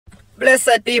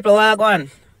Blessed people, wagwan.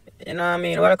 You know what I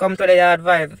mean? Welcome to the Yard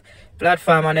Vibe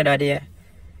platform another day.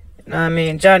 You know what I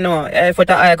mean? Jano, if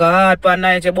foota I go hard for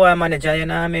nigyboy manager, you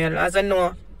know what I mean? As I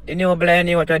know, the new blind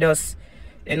youth are just,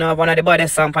 you know, one of the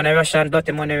baddest songs on the Russian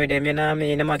dirty money with them, you know what I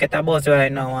mean? They might get a buzz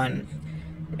right now and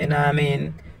you know what I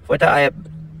mean? Foota I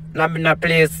not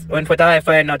please when foota I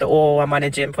find out oh I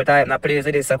manage him, foota I not pleased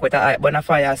with this, so foota I burn a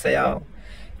fire say yo.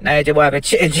 Nigyboy will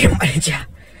change him manager.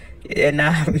 You know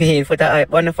what I mean? Foota I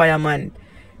burn a fire man.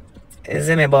 You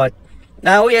see me, but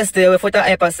now we stay with foota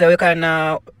hype say we kind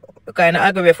of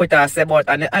agree with foota say, but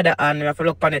on the other hand we have to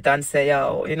look on it and say,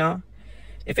 yo, you know,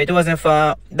 if it wasn't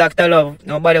for Dr. Love,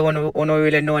 nobody won't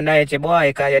really know nigyboy,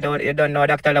 because you don't know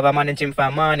Dr. Love manage him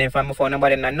for money from before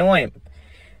nobody not know him.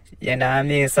 You know what I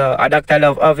mean? So Dr.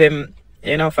 Love of him,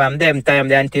 you know, from them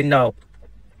time until now.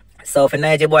 So for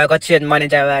nigyboy got change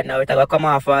manager right now, it will come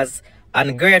off as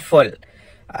ungrateful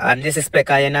and disrespect,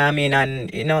 you know what I mean?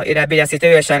 And you know, it'll be a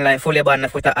situation like fully banned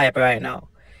foota hype right now.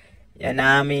 You know what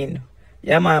I mean?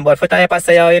 Yeah man, but foota hype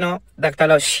say, you know, Dr.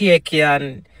 Love shaky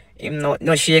and him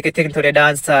no shaky thing to the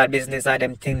dancehall business and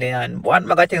them thing there, and what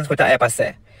mega things foota hype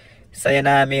say. So you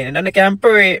know what I mean? And then you can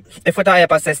pray if foota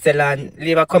hype say still and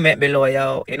leave a comment below,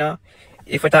 yo, you know.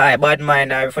 If foota hype bad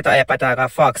mind or if foota hype attack a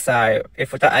fox or if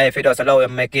foota hype it does allow the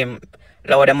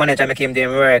manager make him do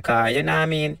work, or you know what I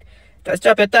mean? Just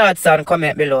drop your thoughts and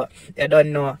comment below. You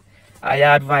don't know. I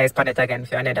advise on it again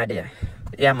for another day.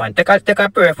 Yeah man, take a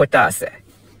prayer for Tase.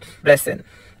 Blessing.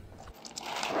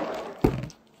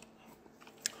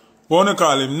 What do you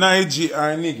call him? Nige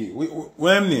or Niggy?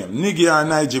 What him name? Niggy or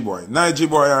nigyboy?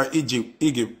 Nigyboy or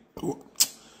Iggy?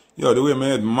 Yo, the way my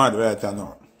head mad right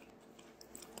now.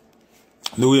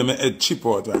 The way my head chip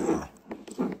out right now.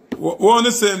 What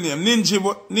the same name?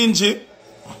 Ninja?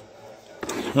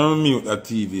 I'm mute that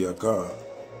TV, car.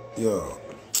 Yo.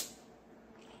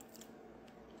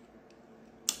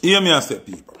 Hear me I say,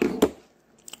 people.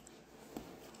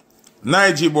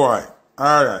 Nigyboy.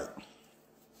 Alright.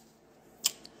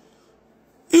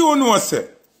 You know what say?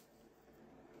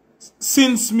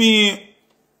 Since me, you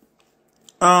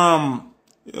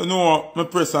know, my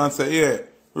person say, yeah,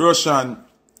 Russian,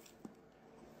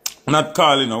 not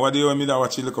calling, what do you want me to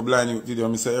watch a little blind video?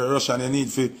 Me say, Russian, you need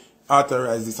to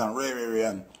authorize this and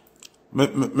and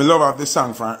me love of the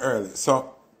song from early.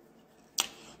 So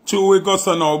 2 weeks ago,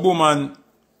 so now, boom, and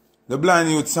the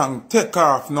blind youth song take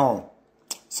off now.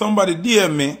 Somebody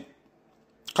DM me,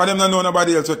 because them don't know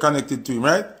nobody else connected to him,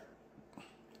 right?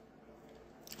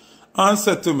 And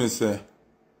said to me, say,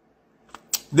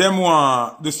 them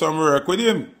want do some work with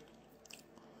him.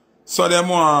 So them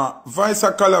want voice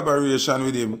a collaboration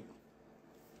with him.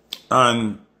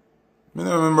 And I don't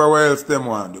remember what else them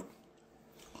want do.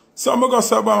 So I go to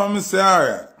Sabah and say,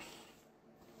 alright.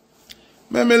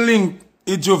 Let me link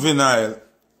a juvenile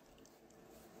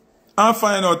and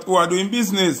find out who are doing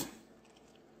business.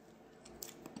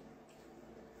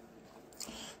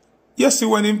 You see,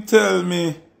 when him tell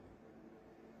me,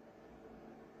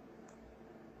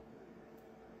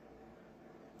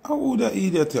 how would that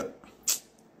idiot?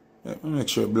 Let me make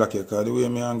sure I block your card. The way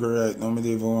I'm angry right now, I don't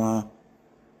even want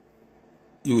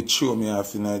you would show me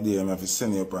half an idea. I have to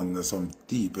send you up under some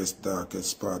deepest,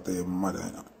 darkest part of your mother.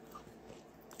 You know?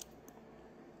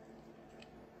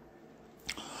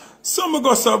 So I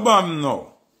go to BAM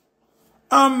now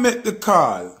and make the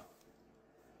call.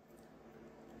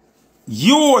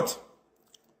 Youth.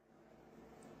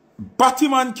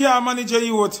 Batman can't manage a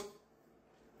youth.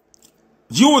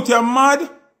 Youth, you're mad.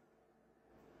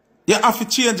 You have to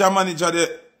change your manager,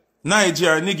 the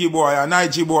Niger, nigyboy, or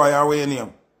nigyboy, or what your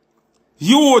name.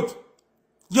 Youth,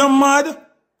 you're mad.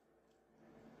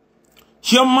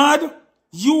 You're mad.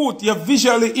 Youth, you're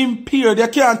visually impaired. You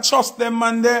can't trust them,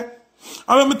 man, there.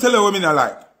 And let me tell you what I mean, I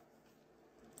like.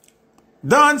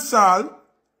 Dancehall,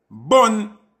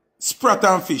 bun, sprat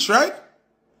and fish, right?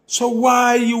 So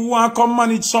why you want to come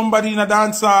manage somebody in a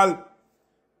dancehall?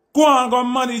 Go and go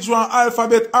manage one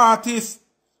alphabet artist.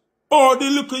 Or the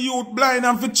little youth blind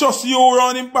and for trust you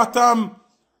around in bottom.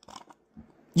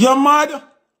 You're mad?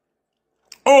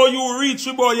 Or you reach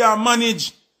the boy you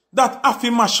manage that affy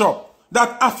mash up.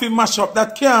 That affy mash up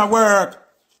that can't work.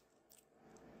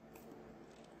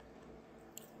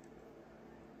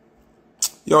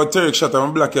 Yo, Tarek shut up,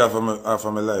 I'm black half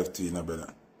of my life too, you know,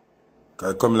 brother.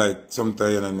 Cause I come like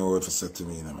sometimes you don't know what to say to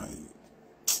me, you know, my.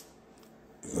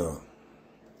 Yo.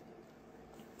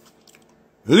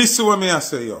 Listen what me I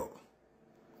say, yo.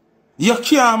 You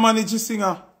can't manage a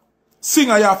singer.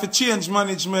 Singer, you have to change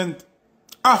management.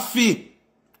 Affy.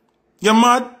 You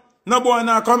mad? No boy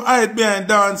now come hide behind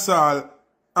dancehall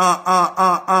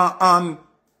and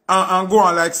go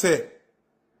on like say.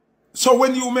 So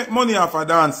when you make money off a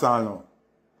dancehall now,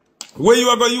 where you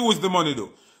are going to use the money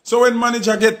though? So when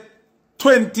manager get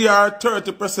 20 or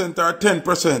 30% or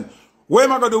 10%, what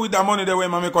am I going to do with that money that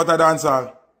when I make out a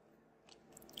dancehall?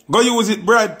 Go use it,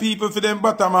 bribe people for them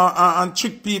bottom and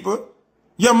trick people?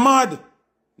 You're mad.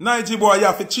 Nigyboy, you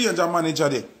have to change a manager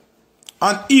there.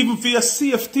 And even for your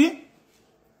safety,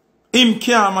 him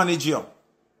can't manage you.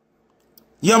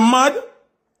 You're mad?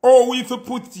 Or if you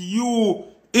put you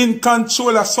in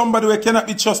control of somebody who cannot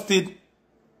be trusted?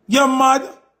 You're mad?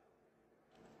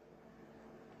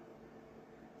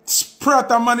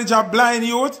 Sprat and manage a blind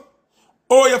youth?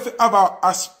 Or you have to have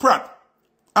a sprat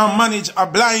and manage a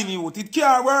blind youth? It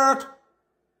can't work.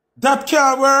 That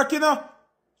can't work, you know?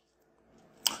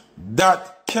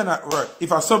 That cannot work.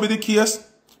 If I saw be the case,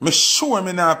 me sure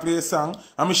me not play a song,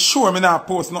 and me sure me not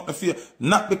post nothing for you.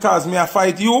 Not because me I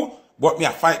fight you, but me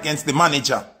I fight against the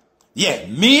manager. Yeah,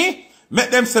 me,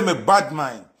 make them say me bad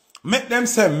mind. Make them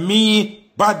say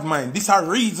me bad mind. This a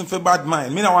reason for bad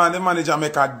mind. Me not want the manager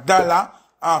make $1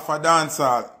 off a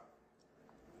dancehall.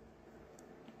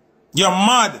 You're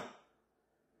mad.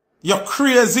 You're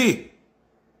crazy.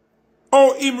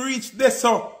 Oh, him reach this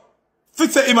so.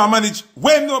 Fix him a manage.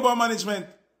 When know about management?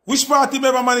 Which party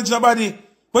ever manage nobody?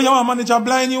 But you want to manage a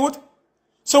blind youth?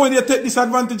 So when you take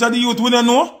disadvantage of the youth, we don't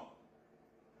know.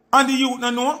 And the youth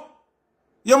don't know.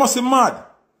 You must be mad.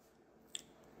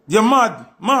 You're mad,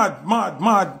 mad, mad,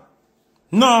 mad.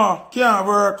 No, can't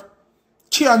work.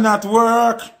 Cannot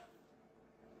work.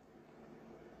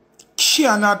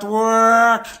 Cannot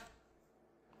work.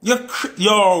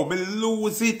 Yo, me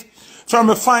lose it. From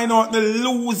me find out, me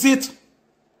lose it.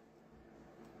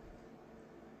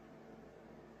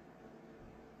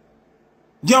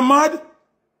 You're mad?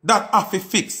 That have to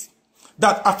fix.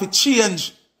 That have to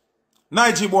change.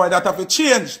 Nigyboy, that have to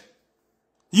change.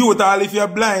 You all, if you're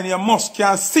blind, you must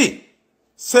can see.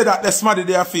 Say that the smarty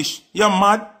they are fish. You're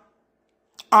mad?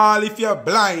 All if you're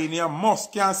blind, you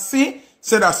must can see.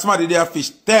 Say that smarty they are fish.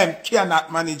 Them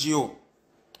cannot manage you.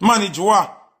 Manage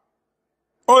what?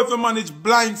 Or if you manage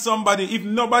blind somebody, if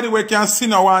nobody we can see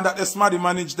no one that the smarty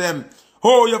manage them.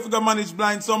 Oh, you have to manage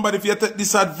blind somebody if you take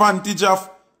disadvantage of.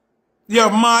 You're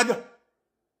mad.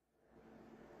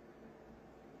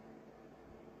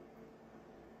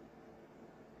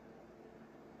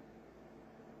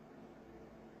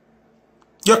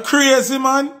 You're crazy,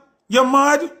 man. You're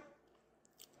mad.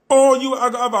 Or you are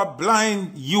going to have a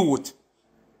blind youth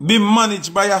be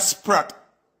managed by a sprat.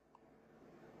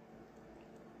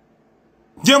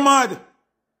 You're mad.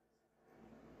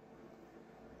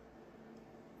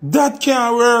 That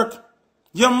can't work.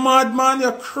 You're mad, man.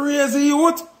 You're crazy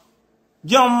youth.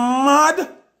 You're mad?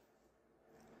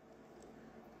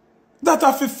 That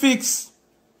have to fix.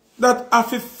 That have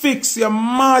to fix. You're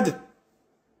mad.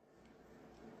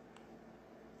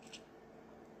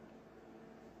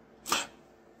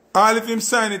 All if him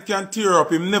sign it can tear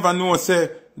up, him never know say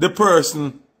the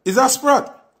person is a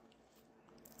sprat.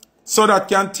 So that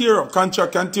can tear up,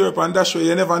 contract can tear up, and that's why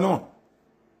you never know.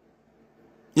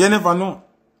 You never know.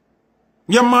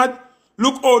 You're mad?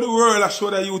 Look how the world has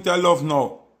showed the youth I love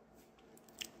now.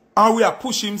 And we are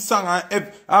pushing song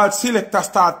and our selector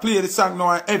start play the song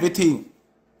now and everything.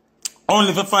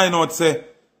 Only to find out say,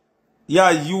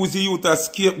 yeah, use the youth as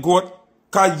scapegoat.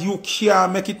 Cause you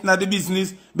can't make it in the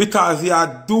business because you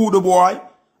do the boy.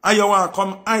 And you want to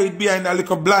come hide behind a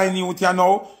little blind youth you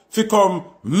know. If you come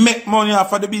make money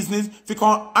off of the business. If you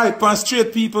come hype and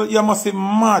straight people, you must be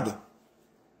mad.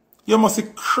 You must be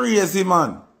crazy,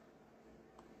 man.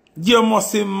 You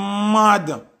must be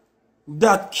mad.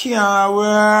 That can't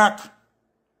work.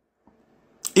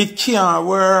 It can't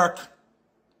work.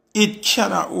 It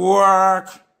cannot work.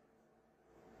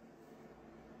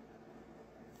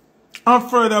 And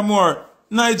furthermore,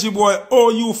 Nigyboy, how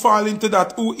you fall into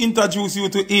that? Who introduce you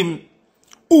to him?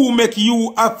 Who make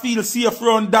you feel safe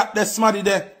around that smarty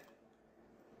there?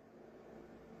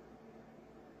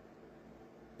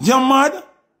 You're mad?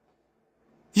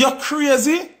 You're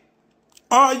crazy?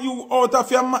 Are you out of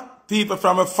your mind? People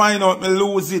from a find out me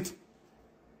lose it.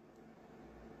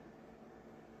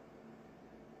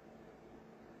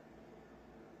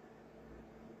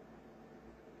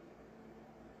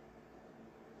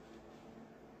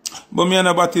 But me and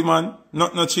a batty man,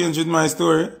 not no change with my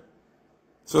story.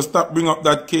 So stop bring up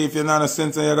that cave, you know, in a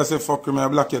sense, and you're going to say, fuck me, I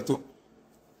block you too.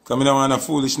 Because I don't want a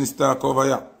foolishness talk over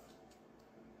here.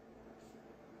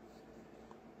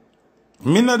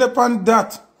 Me not depend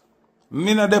that.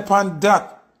 Me not depend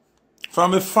that.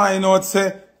 From me find out,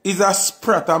 say, is a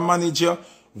sprat a manager.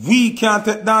 We can't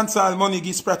take dancehall money,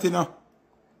 give sprat, you know.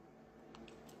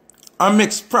 And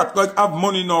make sprat, like, have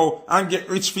money now, and get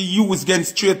rich for use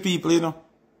against straight people, you know.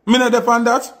 Me not depend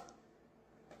that.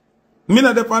 Me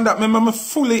not depend that. Me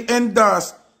fully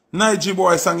endorse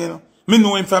Nigyboy song, you know. Me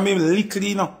know him from him little,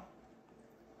 you know.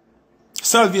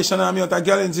 Salvation Army out of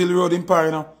Gallenzill Road in Paris,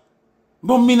 you know.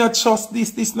 But me not trust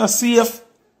this. This not safe.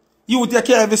 You can't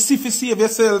even see if you save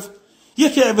yourself. You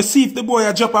can't even see if the boy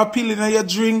a drop a pill in your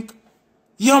drink.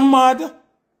 You're mad.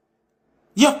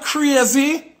 You're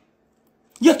crazy.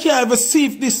 You can't even see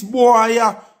if this boy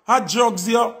had drugs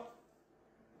you.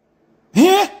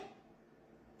 Eh?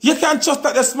 You can't trust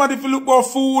that the somebody if you look for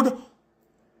food.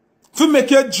 If you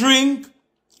make you drink.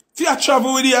 If you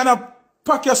travel with you and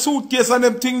pack your suitcase and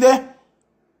them thing there.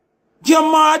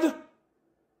 You're mad.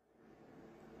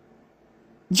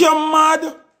 You're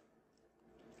mad.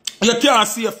 You can't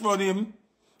see it from him.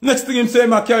 Next thing him say,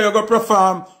 I carry you go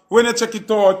perform. When you check it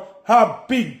out, have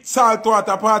big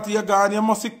saltwater party you gone. You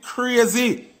must be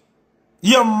crazy.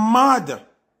 You're mad.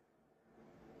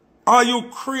 Are you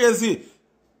crazy?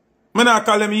 I not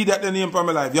call them idiot the name for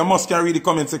my life. You must can read the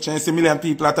comment section. You see million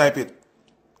people that type it.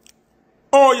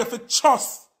 Oh, you have to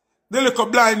trust the little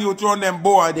blind youth run them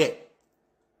boy there.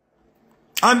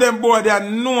 And them boy they are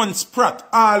known sprat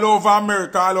all over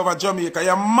America, all over Jamaica.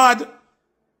 You're mad.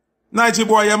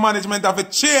 Nigyboy, your management have to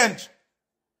change.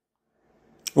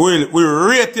 We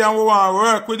rate you and we want to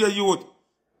work with your youth.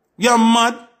 You're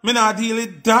mad. Me not deal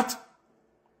with that.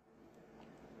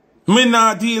 Me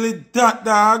not deal with that,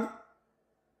 dog.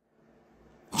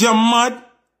 You're mad.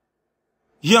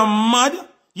 You're mad.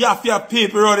 You have your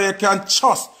people out there you can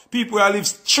trust. People who live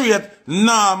straight,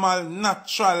 normal,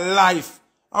 natural life.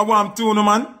 I want to know,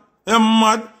 man. You're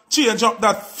mad. Change up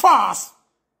that fast.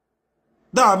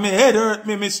 That me head hurt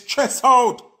me stress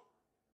out.